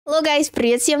Hello guys,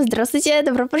 привет всем, здравствуйте,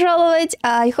 добро пожаловать.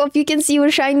 I hope you can see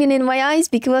we're shining in my eyes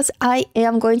because I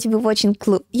am going to be watching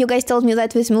Clue. You guys told me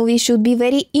that this movie should be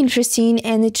very interesting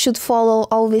and it should follow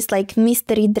always like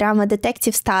mystery, drama,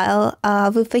 detective style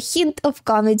with a hint of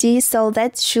comedy, so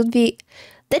that should be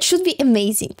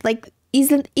amazing. Like, is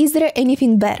there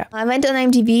anything better? I went on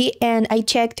IMDb and I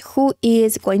checked who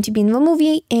is going to be in the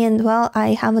movie, and well,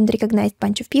 I haven't recognized a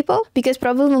bunch of people because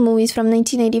probably the movie is from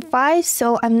 1985,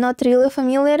 so I'm not really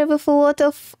familiar with a lot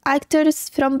of actors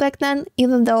from back then,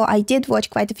 even though I did watch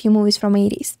quite a few movies from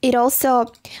 80s. It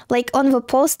also, like on the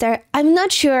poster, I'm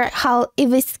not sure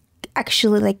if it's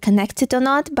actually like connected or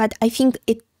not, but I think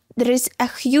there is a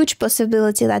huge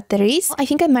possibility that there is. I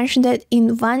think I mentioned that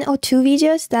in 1 or 2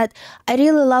 videos that I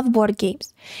really love board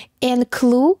games. And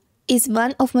Clue is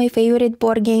one of my favorite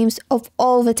board games of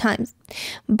all the time.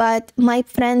 But my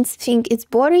friends think it's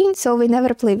boring, so they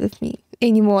never play with me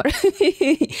anymore.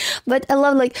 But I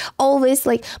love like always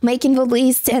like making the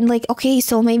list and like, okay,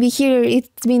 so maybe here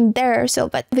it's been there. So,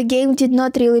 but the game did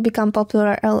not really become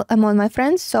popular among my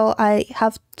friends, so I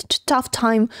have tough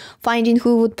time finding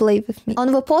who would play with me.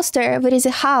 On the poster there is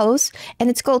a house and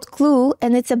it's called Clue,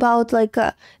 and it's about like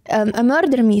a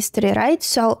murder mystery, right?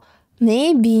 So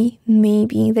maybe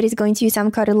there is going to be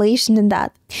some correlation in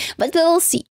that, but we'll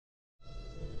see.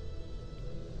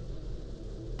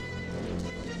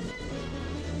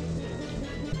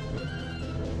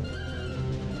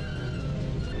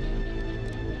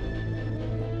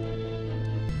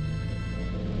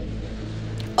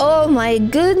 Oh my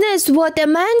goodness, what a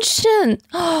mansion!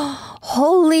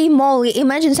 Holy moly,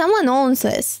 imagine someone owns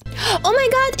this. Oh my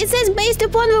god, it says based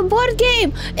upon the board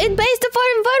game! It's based upon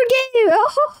a board game!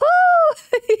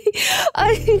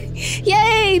 Oh,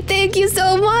 yay, thank you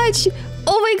so much!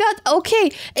 Oh my god,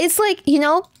 okay. It's like, you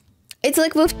know, it's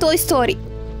like with Toy Story.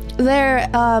 Where,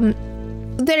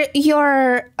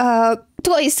 your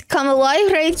toys come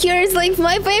alive, right? Here is like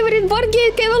my favorite board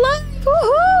game came alive!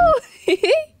 Woohoo!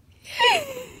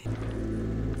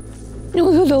 Oh,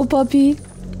 hello, puppy.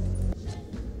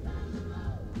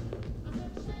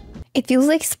 It feels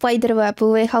like spiderweb, the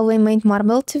way how they made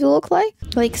marble to look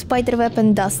like spiderweb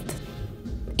and dust.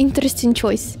 Interesting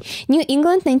choice. New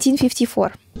England,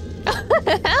 1954.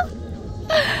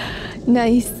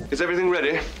 Nice. Is everything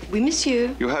ready? Oui,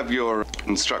 monsieur. You have your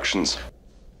instructions.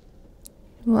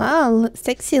 Wow,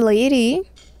 sexy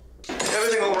lady.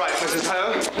 Everything all right, Mrs.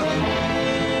 Ho?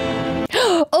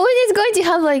 Oh, it is going to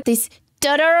have like this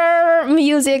ta-da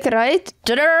music, right?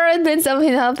 Ta-da, and then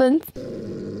something happens.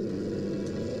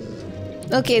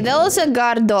 Okay, those are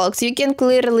guard dogs. You can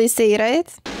clearly see, right?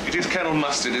 It is Colonel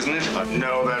Mustard, isn't it?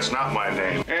 No, that's not my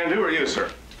name. And who are you,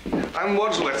 sir? I'm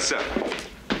Wadsworth, sir.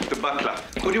 The butler.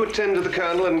 Would you attend to the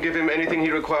Colonel and give him anything he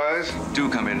requires? Do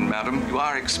come in, madam. You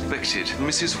are expected.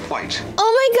 Mrs. White.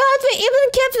 Oh my god, we even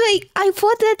kept like, I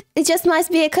thought that it just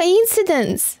must be a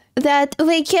coincidence that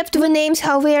they kept the names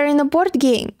how we are in a board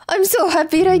game. I'm so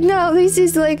happy right now. This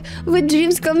is like the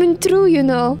dreams coming true, you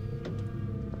know.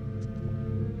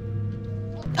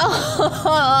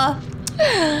 Oh,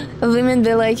 women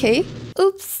be like, hey,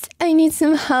 oops, I need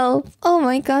some help. Oh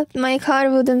my god, my car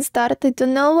wouldn't start. I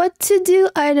don't know what to do.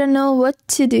 I don't know what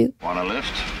to do. Want a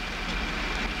lift?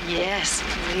 Yes,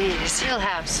 please. Hill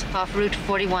House, off Route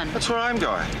 41. That's where I'm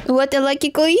going. What a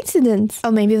lucky coincidence.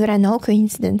 Or maybe there are no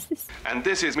coincidences. And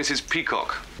this is Mrs.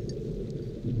 Peacock.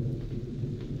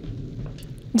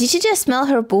 Did she just smell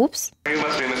her boobs? You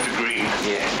must be Mr. Green.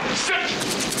 Yeah. Sit!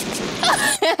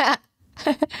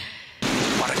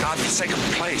 What a godforsaken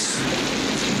place.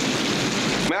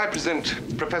 May I present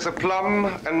Professor Plum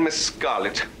and Miss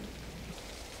Scarlet?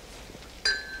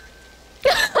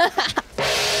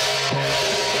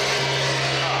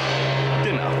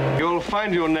 Dinner. You'll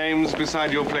find your names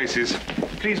beside your places.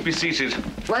 Please be seated.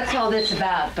 What's all this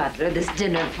about, Butler, this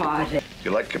dinner party?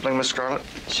 You like Kipling, Miss Scarlet?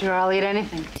 Sure, I'll eat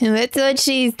anything. That's what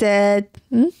she said.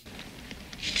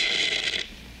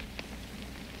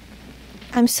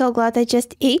 I'm so glad I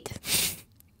just ate.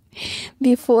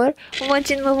 Before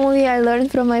watching the movie, I learned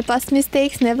from my past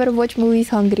mistakes, never watch movies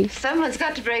hungry. Someone's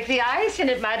got to break the ice, and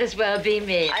it might as well be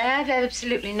me. I have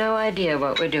absolutely no idea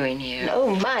what we're doing here.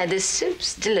 Oh my, this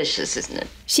soup's delicious, isn't it?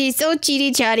 She's so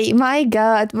chitty-chatty, my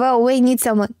god. Well, we need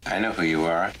someone. I know who you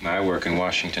are. I work in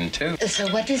Washington, too. So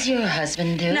what does your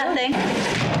husband do? Nothing.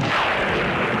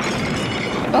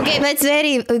 Okay, that's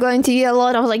we're going to be a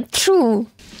lot of like, true.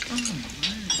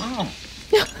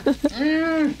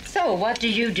 So what do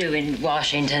you do in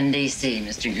Washington, D.C.,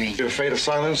 Mr. Green? You're afraid of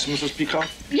silence, Mrs. Peacock?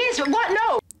 Yes, but what?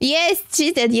 No. Yes,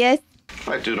 she said yes.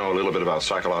 I do know a little bit about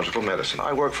psychological medicine.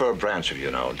 I work for a branch of,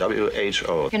 you know,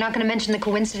 WHO. You're not going to mention the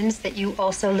coincidence that you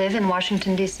also live in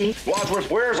Washington, D.C.? Wadsworth,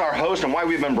 where's our host and why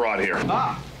we've been brought here?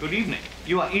 Ah, good evening.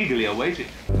 You are eagerly awaited.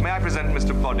 May I present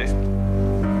Mr. Body?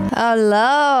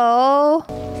 Hello.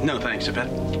 No, thanks, Yvette.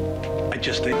 I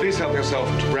just think... Please help yourself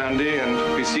to brandy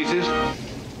and be seated.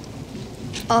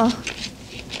 Oh,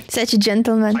 such a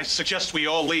gentleman. I suggest we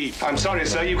all leave. I'm sorry,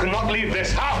 sir. You cannot leave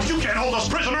this house. You can't hold us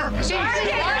prisoner! Ladies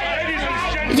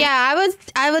and gentlemen. Yeah,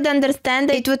 I would understand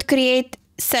that it would create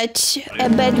such a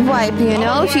bad vibe, you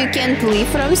know? If you can't leave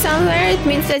from somewhere, it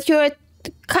means that you're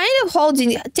kind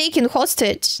of taken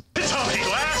hostage. It's healthy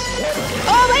glass!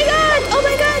 Oh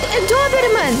my god, a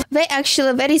Doberman! They're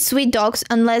actually very sweet dogs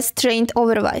unless trained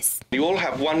otherwise. You all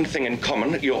have one thing in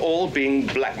common. You're all being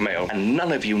blackmailed, and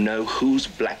none of you know who's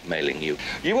blackmailing you.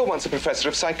 You were once a professor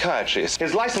of psychiatry.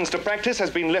 His license to practice has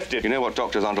been lifted. You know what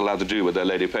doctors aren't allowed to do with their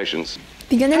lady patients?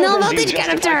 We're gonna know about You this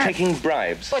justify character. taking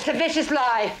bribes. What's a vicious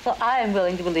lie? Well, I am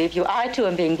willing to believe you. I, too,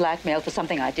 am being blackmailed for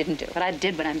something I didn't do. But I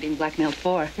did what I'm being blackmailed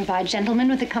for. Provide gentlemen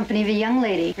with the company of a young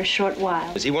lady for a short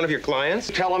while. Is he one of your clients?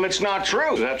 Tell him it's not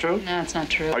true. Is that true? No, it's not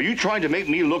true. Are you trying to make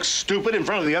me look stupid in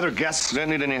front of the other guests? Don't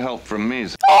need any help from me.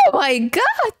 Oh my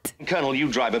god! Colonel, you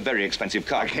drive a very expensive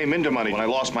car. I came into money when I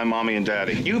lost my mommy and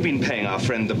daddy. You've been paying our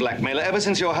friend the blackmailer ever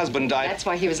since your husband died. That's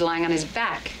why he was lying on his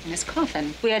back in his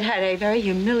coffin. We had had a very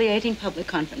humiliating public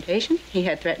confrontation. He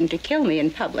had threatened to kill me in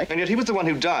public. And yet he was the one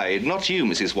who died, not you,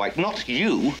 Mrs. White, not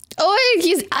you. Oh,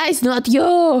 his eyes, not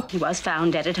you. He was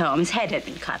found dead at home. His head had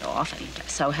been cut off, and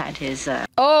so had his,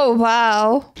 Oh,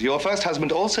 wow. Your first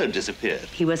husband also disappeared.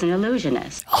 He was an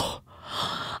illusionist. Oh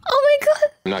my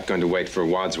god. I'm not going to wait for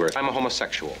Wadsworth. I'm a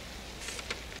homosexual.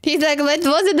 He's like, what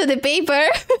was it in the paper?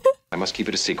 I must keep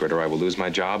it a secret or I will lose my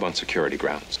job on security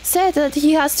grounds. Said that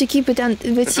he has to keep it with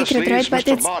It's secret, a right? sleaze, But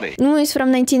Mr. it's Body. no, it's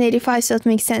from 1985, so it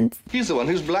makes sense. He's the one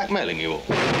who's blackmailing you all.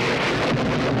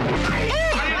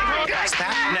 Is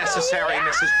that necessary,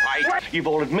 Mrs. White? You've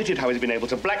all admitted how he's been able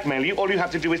to blackmail you. All you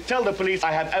have to do is tell the police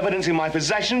I have evidence in my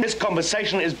possession. This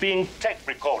conversation is being tape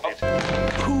recorded.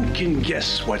 Who can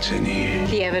guess what's in here?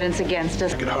 The evidence against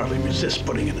us. I could hardly resist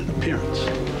putting in an appearance.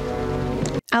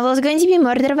 Are those going to be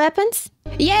murder weapons?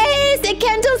 Yes, a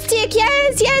candlestick.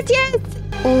 Yes.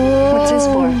 Oh. What's this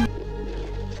for?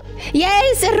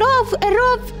 Yes, a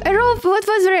rope. What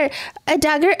was there? A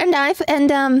dagger, a knife, and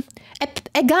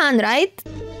a gun, right?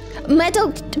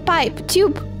 Metal pipe,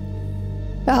 tube.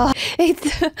 Oh,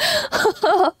 it's.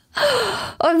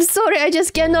 I'm sorry, I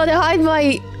just cannot hide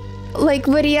my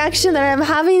the reaction that I'm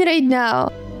having right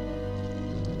now.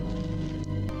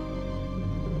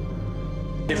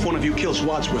 If one of you kills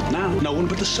Wadsworth now, no one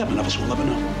but the seven of us will ever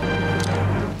know.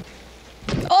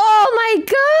 Oh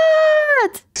my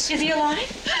god! Is he alive?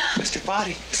 Mr.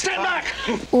 Body, stand back!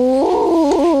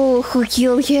 Oh, who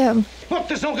killed him? Look,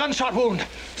 there's no gunshot wound.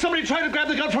 Somebody tried to grab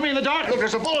the gun from me in the dark. Look,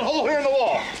 there's a bullet hole here in the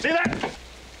wall. See that?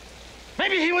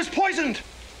 Maybe he was poisoned.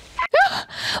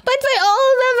 But we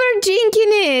all never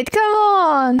drinking it. Come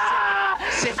on.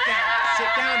 Sit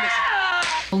down,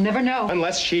 Mrs. We'll never know.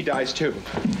 Unless she dies too.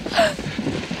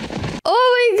 Oh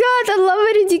my god, I love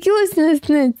the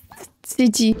ridiculousness.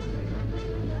 Sweetie.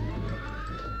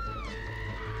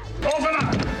 Open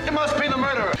up! It must be the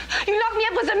murderer. You locked me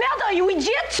up with the murder, you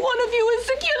idiot! One of you is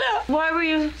the killer. Why were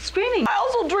you screaming? I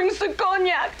also drink the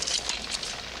cognac.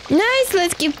 Nice,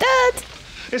 let's keep that.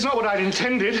 It's not what I'd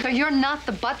intended. So you're not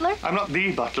the butler? I'm not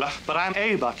the butler, but I'm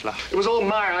a butler. It was all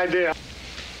my idea.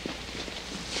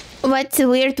 What a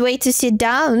weird way to sit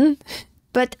down.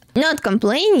 But not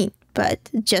complaining, but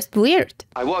just weird.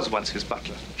 I was once his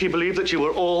butler. He believed that you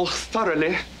were all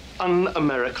thoroughly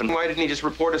un-American. Why didn't he just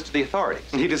report us to the authorities?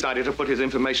 He decided to put his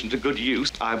information to good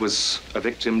use. I was a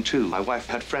victim, too. My wife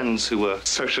had friends who were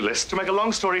socialists. To make a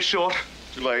long story short,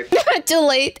 too late. Too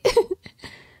late.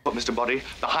 But, Mr. Body,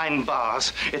 behind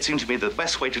bars, it seemed to me the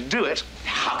best way to do it.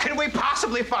 How can we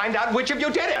possibly find out which of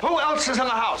you did it? Who else is in the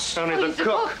house? Only the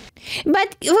cook.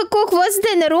 But the cook wasn't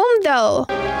in the room, though.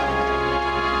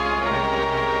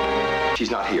 She's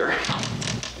not here.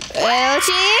 Well,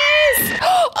 she is!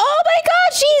 Oh my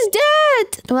god, she's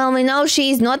dead! Well, we know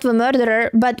she's not the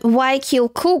murderer, but why kill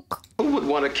cook? Who would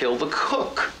want to kill the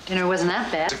cook? Dinner wasn't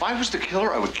that bad. If I was the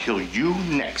killer, I would kill you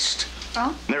next.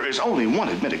 Oh? There is only one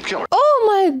admitted killer. Oh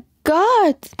my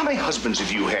god! How many husbands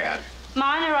have you had?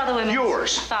 Mine or other women?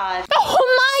 Yours. 5.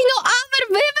 Oh my, no other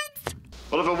women!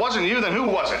 Well, if it wasn't you, then who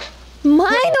was it?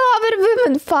 Mine no other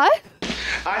women, 5?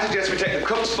 I suggest we take the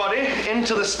cook's body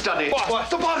into the study. What?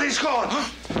 The body's gone!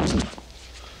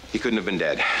 He couldn't have been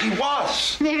dead. He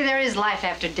was. Maybe there is life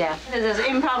after death. It's as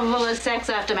improbable as sex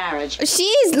after marriage.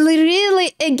 She's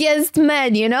really against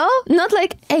men, you know? Not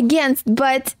like against,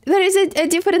 but there is a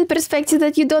different perspective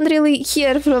that you don't really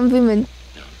hear from women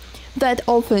that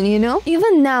often, you know?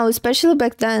 Even now, especially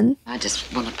back then. I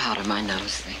just want to powder my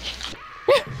nose, thank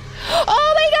you.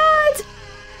 Oh my god!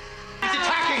 He's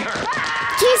attacking her.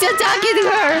 He's attacking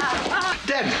her!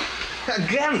 Dead.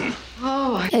 Again.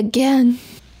 Oh, Again.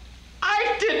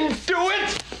 I didn't do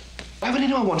it. Why would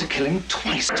anyone want to kill him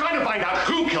twice? We're trying to find out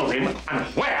who killed him and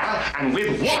where and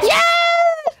with what. Yeah!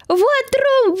 What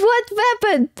room? What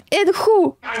weapon? And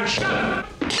who? I'm sure.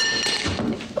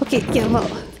 Okay, yeah, well,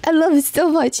 I love it so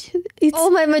much. It's all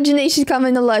my imagination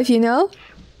coming alive, you know?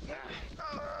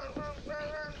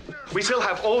 We still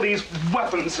have all these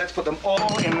weapons. Let's put them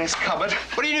all in this cupboard.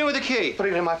 What are you doing with the key? Put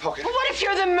it in my pocket. what if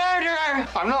you're the murderer?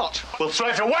 I'm not. We'll throw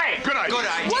it away. Good idea. Good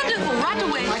idea. Wonderful, right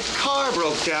away. My car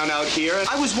broke down out here.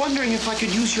 I was wondering if I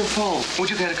could use your phone. Would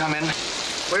you care to come in?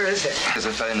 Where is it? There's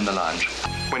a phone in the lounge.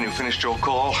 When you've finished your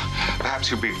call,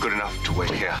 perhaps you'll be good enough to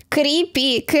wait here.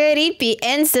 Creepy,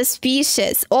 and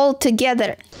suspicious all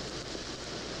together.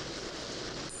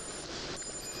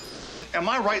 Am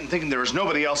I right in thinking there is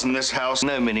nobody else in this house?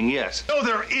 No meaning yes. No,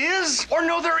 there is, or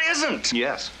no, there isn't.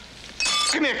 Yes.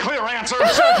 Give me a clear answer.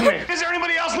 Certainly. Is there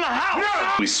anybody else in the house?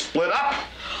 No. We split up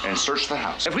and search the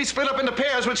house. If we split up into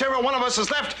pairs, whichever one of us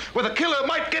is left with a killer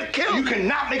might get killed. You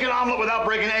cannot make an omelet without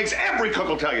breaking eggs. Every cook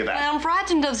will tell you that. I'm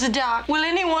frightened of the dark. Will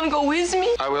anyone go with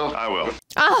me? I will. I will.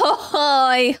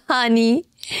 Oh, honey.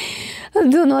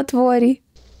 Do not worry.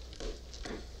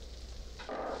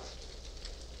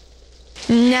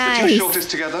 The two Nice. shortest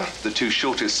together, the two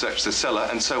shortest search the cellar,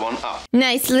 and so on up.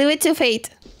 Nice. Leave it to fate.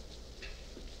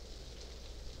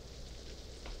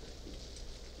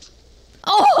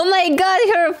 Oh my god,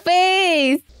 her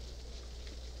face!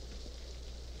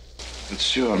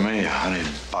 It's you and me, honey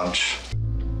bunch.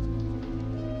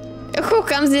 Who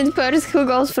comes in first, who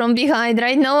goes from behind,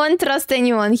 right? No one trusts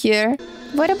anyone here.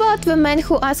 What about the man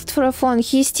who asked for a phone?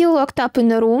 He's still locked up in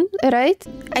the room, right?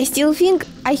 I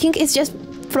think it's just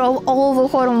from all the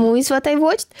horror movies that I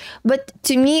watched, but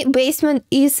to me, basement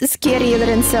is scarier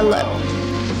than cellar.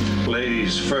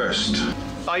 Ladies first.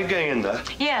 Are you going in there?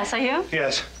 Yes, are you?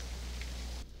 Yes.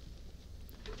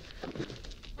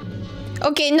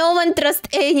 Okay, no one trusts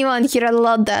anyone here. I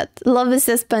love that. Love the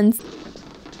suspense.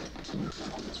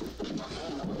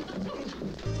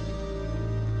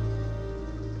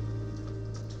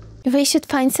 We should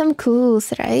find some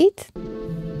clues, right?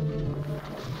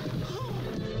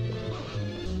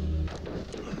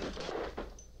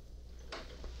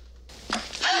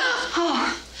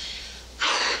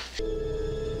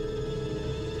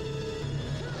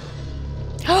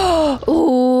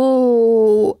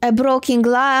 Ooh, a broken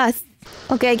glass.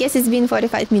 Okay, I guess it's been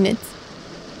 45 minutes.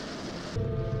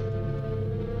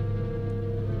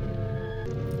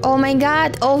 Oh my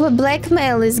god, all the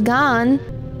blackmail is gone.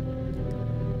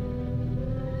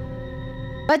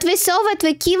 But we saw that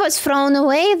the key was thrown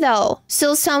away though.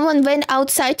 So someone went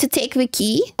outside to take the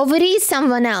key? Or there is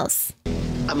someone else?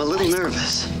 I'm a little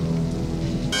nervous.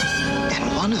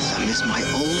 And one of them is my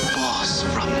old boss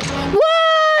from...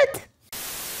 What?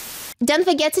 Don't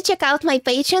forget to check out my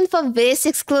Patreon for these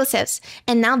exclusives.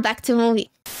 And now back to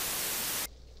movie.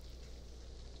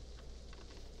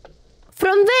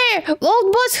 From where?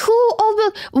 Old boss who?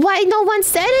 Why no one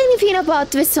said anything about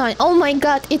this one? Oh my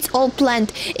god, it's all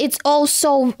planned. It's all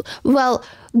so, well,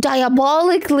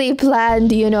 diabolically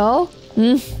planned, you know?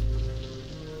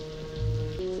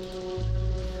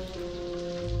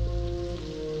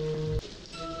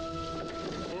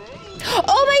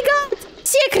 Oh my god!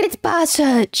 Secret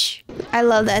passage! I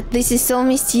love that. This is so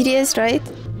mysterious, right?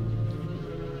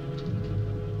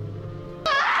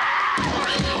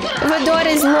 The door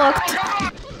is locked.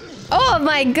 Oh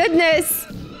my goodness!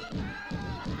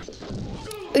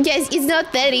 Yes, it's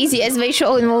not that easy as they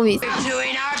show in movies. We're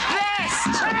doing our best!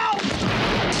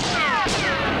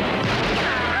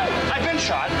 I've been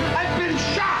shot. I've been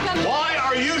shot. Why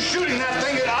are you shooting that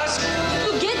thing at us?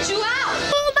 To get you out!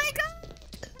 Oh my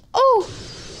god! Oh!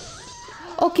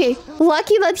 Okay,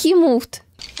 lucky that he moved.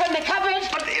 From the cupboard?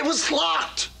 But it was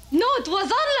locked. No, it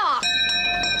was unlocked!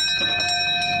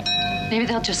 Maybe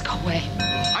they'll just go away.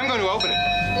 I'm going to open it.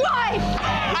 Why?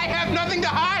 I have nothing to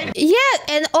hide. Yeah,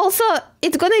 and also,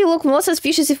 it's gonna look more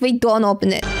suspicious if we don't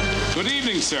open it. Good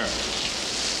evening, sir.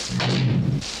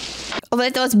 Oh,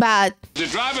 that was bad. Did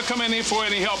the driver come in here for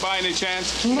any help by any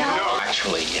chance? No,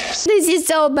 actually, yes. This is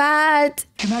so bad.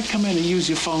 Can I come in and use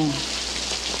your phone?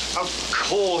 Of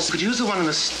course. Could you use the one in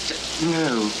the...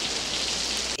 No.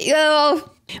 Oh,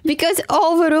 Because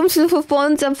all the rooms with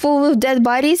phones are full of dead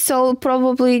bodies, so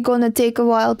probably gonna take a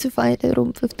while to find a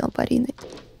room with nobody in it.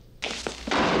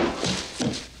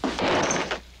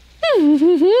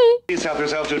 Please help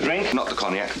yourself to a drink. Not the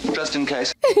cognac, just in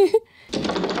case.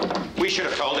 We should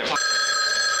have told him.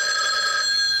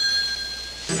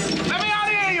 Let me out of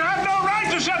here! You have no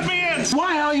right to shut me in!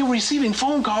 Why are you receiving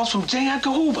phone calls from J.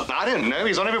 Edgar Hoover? I don't know.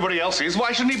 He's on everybody else's.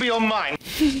 Why shouldn't he be on mine?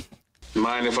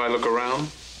 Mind if I look around?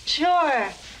 Sure.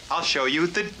 I'll show you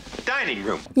the dining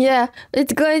room. Yeah,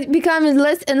 it's going to become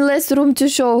less and less room to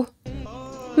show.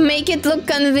 Make it look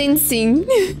convincing.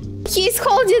 He's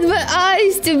holding the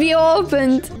eyes to be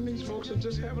opened. These folks are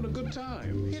just having a good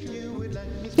time.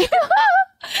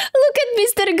 Look at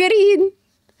Mr. Green.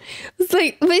 It's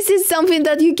like, this is something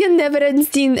that you can never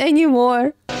unseen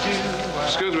anymore.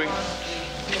 Excuse me.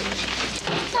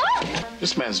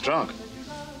 This man's drunk.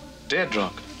 Dead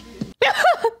drunk.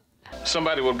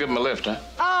 Somebody will give him a lift, huh?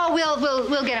 Oh,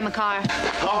 we'll get him a car.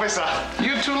 Officer.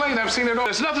 You're too late. I've seen it all.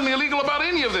 There's nothing illegal about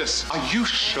any of this. Are you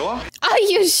sure? Are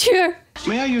you sure?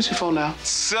 May I use your phone now?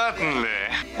 Certainly.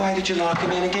 Why did you lock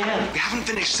him in again? We haven't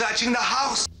finished searching the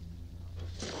house.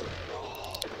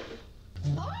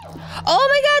 Oh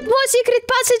my god, more secret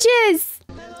passages!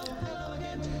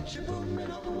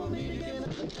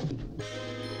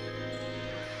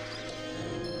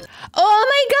 Oh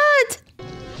my god!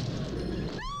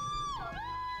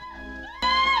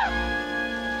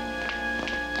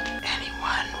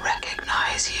 Anyone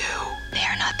recognize you? They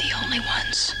are not the only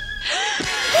ones.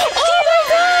 Oh my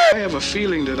god! I have a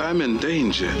feeling that I'm in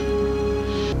danger.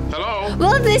 Hello?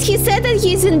 Well, he said that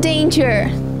he's in danger.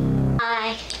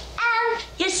 I am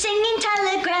your singing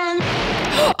telegram.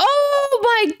 Oh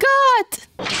my god!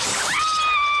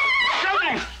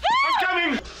 Coming! I'm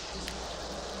coming!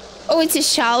 Oh, it's a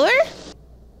shower?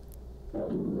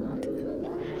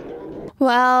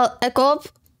 Well, the cop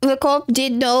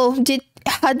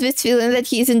had this feeling that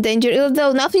he's in danger,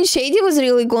 although nothing shady was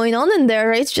really going on in there,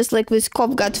 right? It's just like this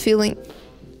cop gut feeling.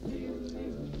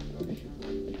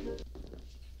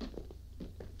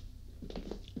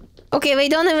 Okay, they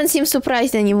don't even seem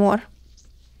surprised anymore.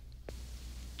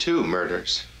 2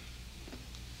 murders.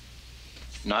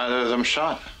 Neither of them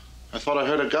shot. I thought I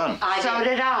heard a gun. So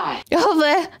did I.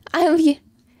 Oh, I'm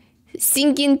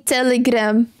singing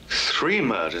telegram. 3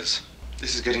 murders.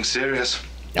 This is getting serious.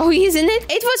 Oh, isn't it?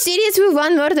 It was serious with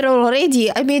 1 murder already.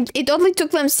 I mean, it only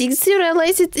took them 6 to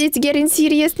realize it's getting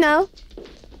serious now.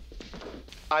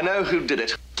 I know who did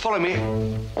it. Follow me.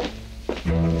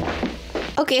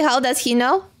 Okay, how does he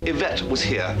know? Yvette was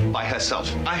here by herself.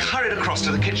 I hurried across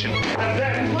to the kitchen. And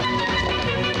then...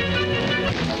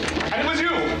 And it was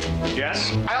you!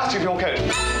 Yes? I asked you for your coat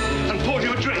and poured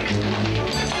you a drink.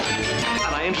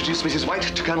 And I introduced Mrs. White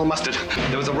to Colonel Mustard.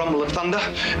 There was a rumble of thunder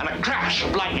and a crash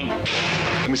of lightning.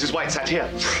 And Mrs. White sat here.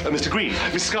 Mr. Green,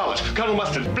 Miss Scarlet, Colonel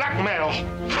Mustard, blackmail.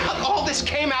 All this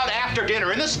came out after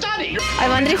dinner in the study. I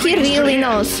wonder if he really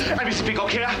knows. And Mr. Peacock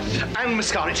here, and Miss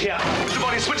Scarlet here. Mr.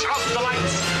 Body switch out the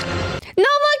lights. No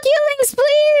more killings,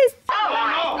 please!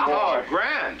 Oh,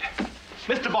 grand.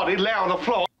 Mr. Body lay on the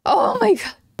floor. Oh my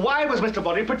god. Why was Mr.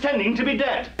 Body pretending to be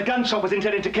dead? The gunshot was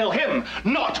intended to kill him,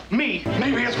 not me.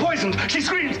 Maybe it's poisoned. She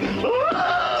screams.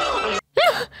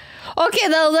 Okay,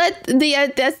 now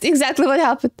that's exactly what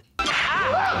happened.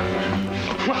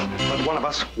 But one of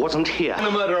us wasn't here. And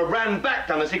the murderer ran back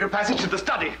down the secret passage to the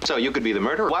study. So you could be the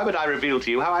murderer. Why would I reveal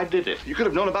to you how I did it? You could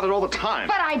have known about it all the time.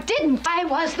 But I didn't. I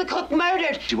was the cook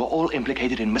murdered. You were all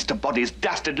implicated in Mr. Body's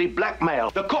dastardly blackmail.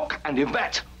 The cook and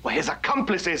Yvette were his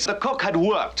accomplices. The cook had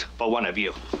worked for one of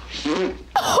you.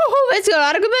 Oh, that's your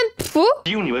argument? Phew.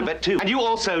 You knew Yvette too. And you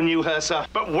also knew her, sir.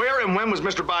 But where and when was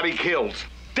Mr. Body killed?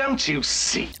 Don't you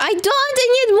see? I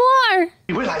need more.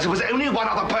 You realize there was only one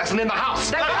other person in the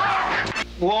house.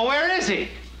 Well, where is he?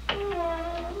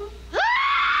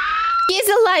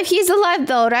 He's alive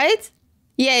though, right?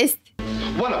 Yes.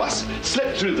 One of us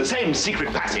slipped through the same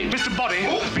secret passage. Mr. Body,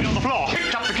 feet on the floor,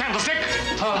 picked up the candlestick,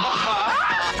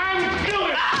 and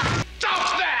killed him.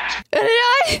 Stop that!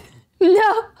 Right?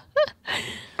 No.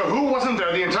 Who wasn't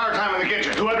there the entire time in the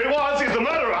kitchen? Whoever it was is the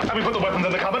murderer. And we put the weapons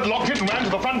in the cupboard, locked it, and ran to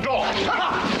the front door.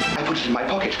 I put it in my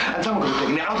pocket, and someone could have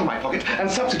taken it out of my pocket and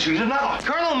substituted another.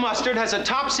 Colonel Mustard has a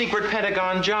top-secret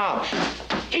Pentagon job.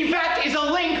 Yvette is a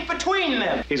link between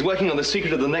them. He's working on the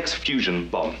secret of the next fusion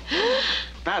bomb.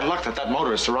 Bad luck that that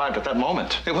motorist arrived at that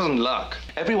moment. It wasn't luck.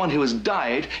 Everyone who has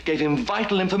died gave him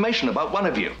vital information about one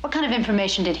of you. What kind of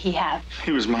information did he have?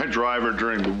 He was my driver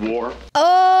during the war.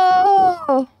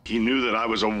 Oh. He knew that I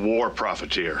was a war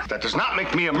profiteer. That does not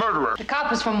make me a murderer. The cop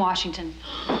was from Washington.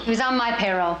 He was on my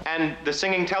payroll. And the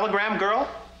singing telegram girl?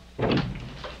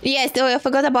 Yes, oh, I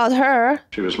forgot about her.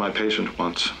 She was my patient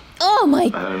once. Oh my...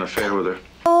 I had an affair with her.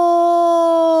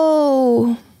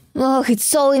 Oh... Oh, it's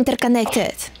so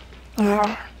interconnected.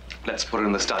 Let's put her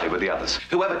in the study with the others.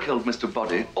 Whoever killed Mr.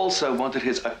 Body also wanted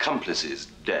his accomplices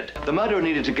dead. The murderer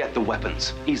needed to get the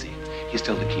weapons. Easy. He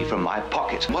stole the key from my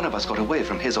pocket. One of us got away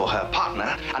from his or her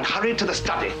partner and hurried to the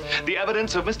study. The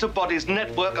evidence of Mr. Body's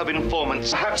network of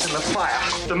informants. Perhaps in the fire.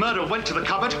 The murderer went to the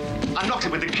cupboard, unlocked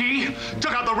it with the key,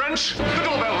 took out the wrench, the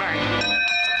doorbell rang.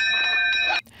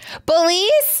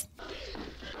 Police?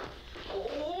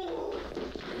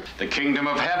 The kingdom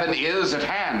of heaven is at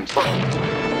hand.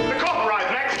 The cop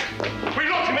arrived next. We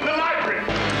locked him in the library.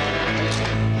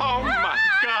 Oh my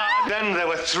God! Then there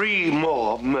were 3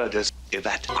 more murders.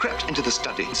 Yvette crept into the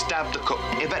study, stabbed the cook.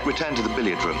 Yvette returned to the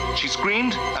billiard room. She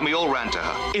screamed, and we all ran to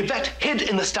her. Yvette hid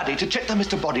in the study to check that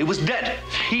Mr. Body was dead.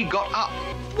 He got up.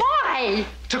 Why?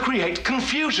 To create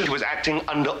confusion. She was acting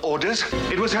under orders.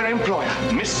 It was her employer,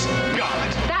 Miss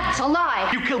Garrett. That's a lie.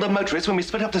 You killed a motorist when we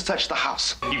split up to search the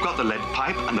house. You got the lead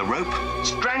pipe and the rope,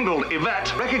 strangled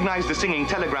Yvette, recognized the singing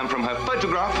telegram from her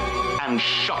photograph, and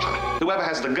shot her. Whoever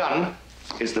has the gun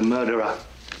is the murderer.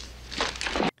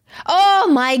 Oh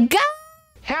my God!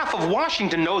 Half of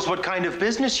Washington knows what kind of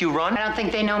business you run. I don't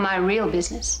think they know my real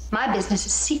business. My business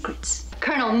is secrets.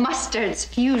 Colonel Mustard's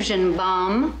fusion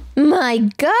bomb. My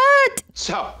God!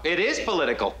 So, it is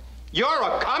political. You're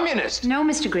a communist. No,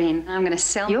 Mr. Green. I'm going to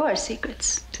sell your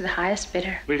secrets to the highest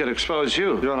bidder. We could expose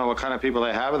you. You don't know what kind of people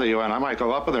they have at the UN. I might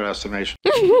go up with their estimation.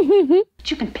 But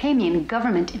you can pay me in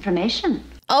government information.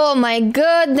 Oh my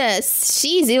goodness!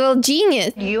 She's evil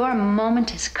genius. Your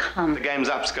moment has come. The game's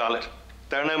up, Scarlett.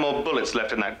 There are no more bullets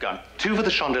left in that gun. 2 for the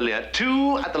chandelier,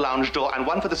 2 at the lounge door, and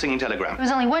 1 for the singing telegram. There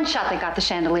was only one shot that got the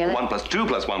chandelier. 1 plus 2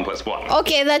 plus 1 plus 1.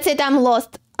 Okay, that's it. I'm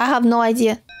lost. I have no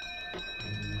idea.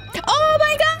 Oh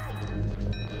my God!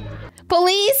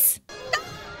 Police!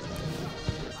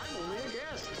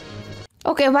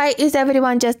 Okay, why is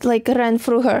everyone just like ran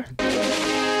through her?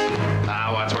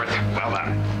 Wadsworth, well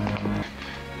done.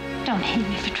 Don't hate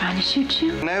me for trying to shoot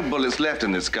you. No bullets left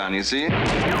in this gun, you see?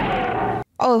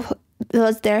 Oh, it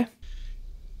was there.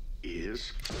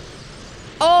 Is.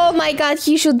 Oh my God,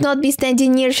 he should not be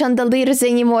standing near chandeliers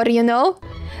anymore, you know?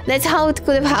 That's how it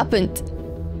could have happened.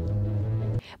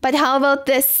 But how about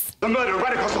this? The murderer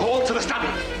ran across the hall to the study,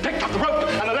 picked up the rope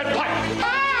and the lead pipe.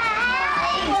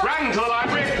 Ran to the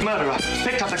library. Murderer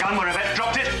picked up the gun where Yvette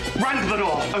dropped it, ran to the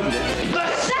door, opened it. The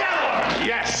cellar!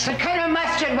 Yes! But Colonel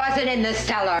Mustard wasn't in the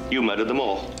cellar. You murdered them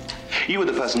all. You were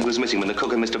the person who was missing when the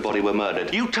cook and Mr. Body were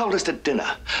murdered. You told us at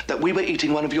dinner that we were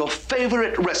eating one of your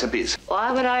favorite recipes.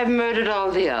 Why would I have murdered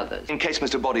all the others? In case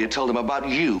Mr. Body had told them about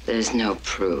you. There's no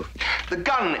proof. The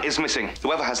gun is missing.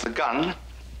 Whoever has the gun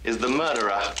is the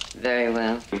murderer. Very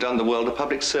well. You've done the world a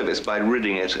public service by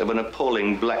ridding it of an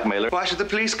appalling blackmailer. Why should the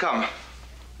police come?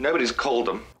 Nobody's called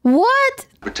them. What?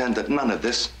 Pretend that none of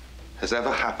this has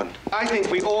ever happened. I think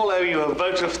we all owe you a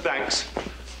vote of thanks.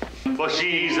 For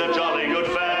she's a jolly good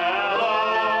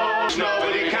fellow.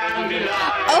 Nobody can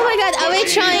deny. Oh my God, are we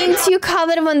trying to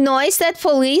cover the noise that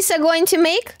police are going to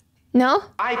make? No?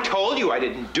 I told you I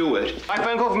didn't do it. My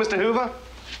phone call from Mr. Hoover?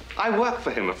 I work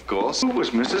for him, of course. Who was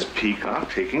Mrs. Peacock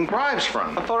taking bribes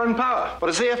from? A foreign power. But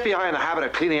is the FBI in the habit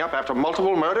of cleaning up after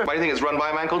multiple murders? Why do you think it's run by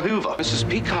a man called Hoover? Mrs.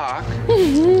 Peacock.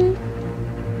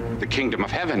 The kingdom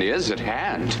of heaven is at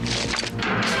hand.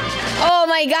 Oh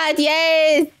my God,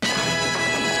 yes!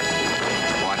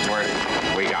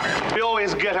 Wadsworth, we got her. We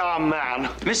always get our man.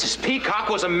 Mrs. Peacock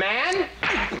was a man?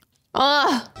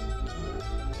 Oh.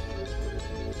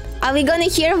 Are we gonna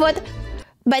hear what...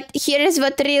 But here is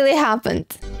what really happened.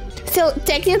 So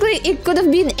technically it could have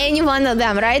been any one of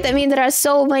them, right? I mean, there are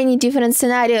so many different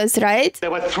scenarios, right?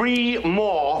 There were 3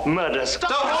 more murders.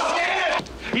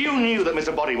 You knew that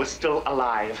Mr. Body was still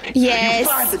alive. Yes. You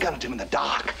fired the gun at him in the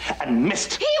dark and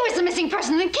missed. He was the missing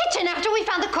person in the kitchen after we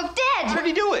found the cook dead. How did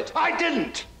he do it? I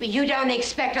didn't. But you don't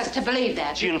expect us to believe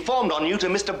that. She informed on you to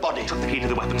Mr. Body. Took the key to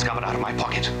the weapons cupboard out of my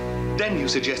pocket. Then you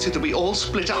suggested that we all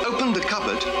split up, opened the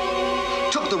cupboard,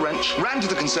 took the wrench, ran to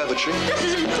the conservatory. This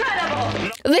is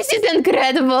incredible. This is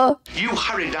incredible. You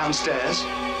hurried downstairs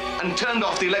and turned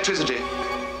off the electricity.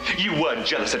 You weren't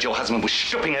jealous that your husband was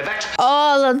shopping Yvette.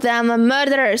 All of them are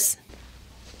murderers.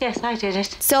 Yes, I did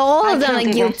it. So all of them are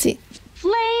guilty.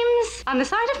 Flames on the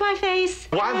side of my face.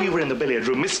 While we were in the billiard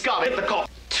room, Miss Scarlett, the cop.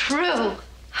 True.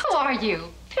 Who are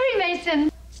you? Perry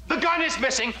Mason. The gun is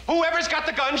missing. Whoever's got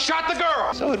the gun shot the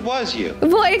girl. So it was you.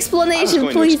 More I was explanation,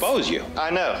 going please. to expose you.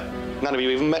 I know. None of you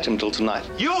even met him till tonight.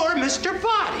 You're Mr.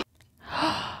 Body.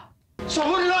 So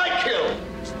who did I kill?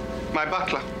 My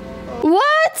butler.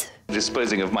 What?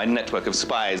 Disposing of my network of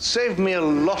spies saved me a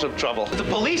lot of trouble. The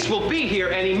police will be here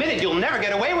any minute. You'll never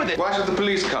get away with it. Why should the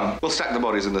police come? We'll stack the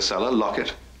bodies in the cellar, lock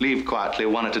it, leave quietly,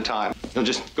 one at a time. They'll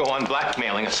just go on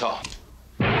blackmailing us all.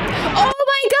 Oh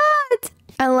my god!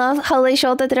 I love how they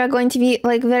showed that there are going to be,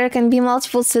 like, there can be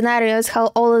multiple scenarios how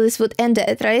all of this would end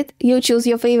it, right? You choose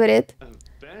your favorite.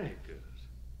 Very good.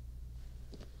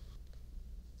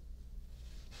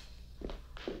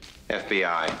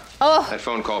 FBI. Oh! That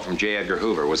phone call from J. Edgar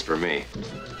Hoover was for me.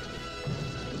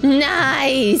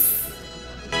 Nice!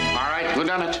 All right,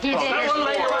 whodunit? You did it.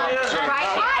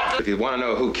 Right. If you want to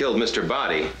know who killed Mr.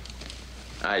 Body,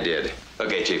 I did.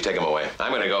 Okay, Chief, take him away.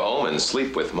 I'm going to go home and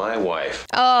sleep with my wife.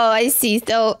 Oh, I see.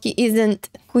 So he isn't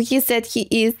who he said he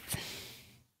is.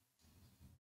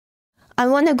 I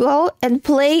want to go and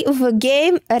play the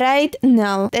game right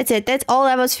now. That's it. That's all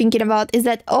I was thinking about, is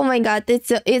that, oh my god,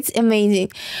 it's amazing.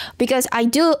 Because I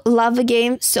do love the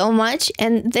game so much,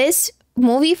 and this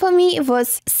movie for me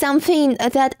was something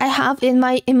that I have in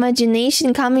my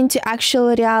imagination coming to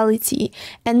actual reality,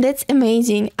 and that's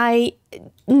amazing. I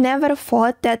never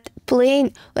thought that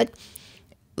playing, like,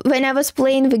 when I was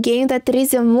playing the game, that there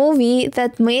is a movie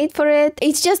that made for it.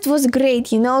 It just was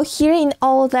great, you know, hearing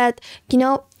all that, you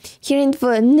know, hearing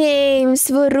the names,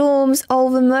 the rooms, all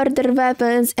the murder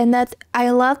weapons, and that I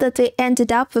love that they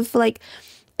ended up with, like,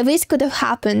 this could have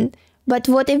happened. But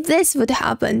what if this would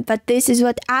happen? But this is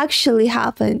what actually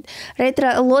happened, right? There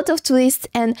are a lot of twists,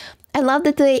 and I love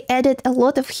that they added a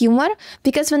lot of humor,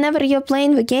 because whenever you're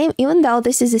playing the game, even though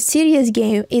this is a serious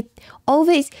game, it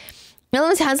always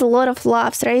has a lot of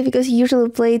laughs, right? Because you usually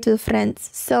play it with friends.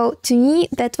 So to me,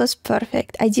 that was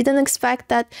perfect. I didn't expect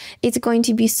that it's going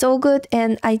to be so good,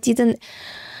 and I didn't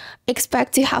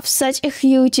expect to have such a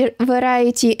huge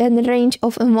variety and range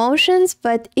of emotions,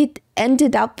 but it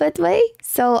ended up that way.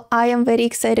 So I am very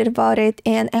excited about it,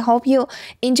 and I hope you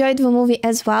enjoyed the movie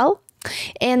as well.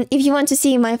 And if you want to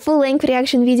see my full-length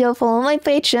reaction video, follow my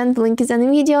Patreon. The link is in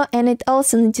the video, and it's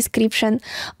also in the description.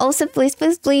 Also, please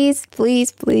press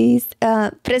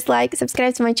like,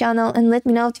 subscribe to my channel, and let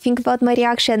me know what you think about my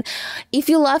reaction. If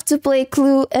you love to play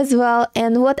Clue as well,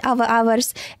 and what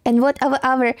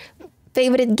other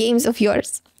favorite games of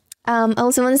yours. I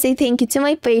also want to say thank you to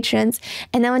my patrons,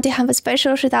 and I want to have a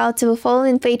special shout out to the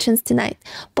following patrons tonight: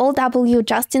 Paul W,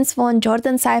 Justin Swan,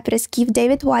 Jordan Cypress, Keith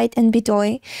David White, and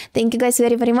Bidoy. Thank you guys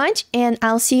very much, and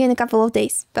I'll see you in a couple of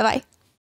days. Bye bye.